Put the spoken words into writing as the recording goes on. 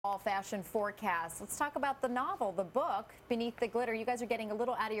fall fashion forecast. Let's talk about the novel, the book, Beneath the Glitter. You guys are getting a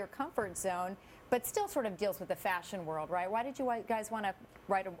little out of your comfort zone, but still sort of deals with the fashion world, right? Why did you guys want to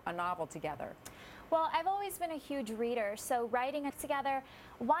write a novel together? Well, I've always been a huge reader, so writing it together,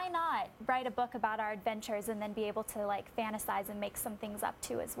 why not write a book about our adventures and then be able to like fantasize and make some things up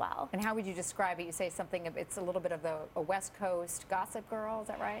too as well. And how would you describe it? You say something of, it's a little bit of a West Coast Gossip Girl, is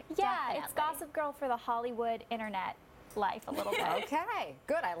that right? Yeah, definitely. It's Gossip Girl for the Hollywood internet life a little bit. Okay,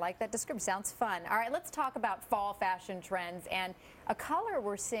 good. I like that description. Sounds fun. All right, let's talk about fall fashion trends. And a color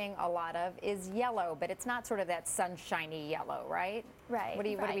we're seeing a lot of is yellow, but it's not sort of that sunshiny yellow, right? Right. What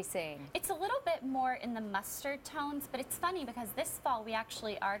are we seeing? It's a little bit more in the mustard tones, but it's funny because this fall we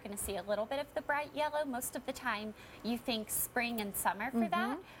actually are going to see a little bit of the bright yellow. Most of the time you think spring and summer for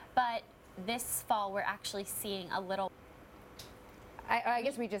that, but this fall we're actually seeing a little. I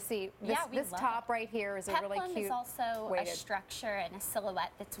guess we just see this top right here is a really cute. Peplum is also weighted a structure and a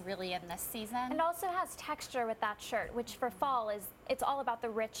silhouette that's really in this season. And also has texture with that shirt, which for fall it's all about the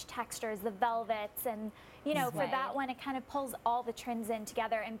rich textures, the velvets, and you know, for that one it kind of pulls all the trends in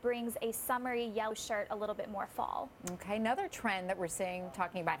together and brings a summery yellow shirt a little bit more fall. Okay, another trend that we're seeing,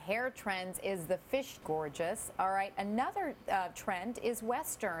 talking about hair trends, is the fish gorgeous. All right, another trend is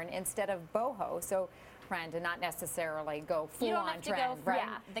Western instead of boho. So trend and not necessarily go full on trend, go right?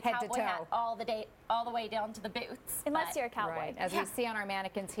 The Head cowboy to toe. hat all the way down to the boots. Unless you're a cowboy. Right, as we see on our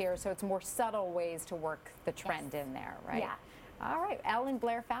mannequins here, so it's more subtle ways to work the trend in there, right? Yeah. All right, Elle and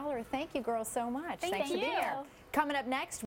Blair Fowler, thank you girls so much. Thanks for being here. Coming up next.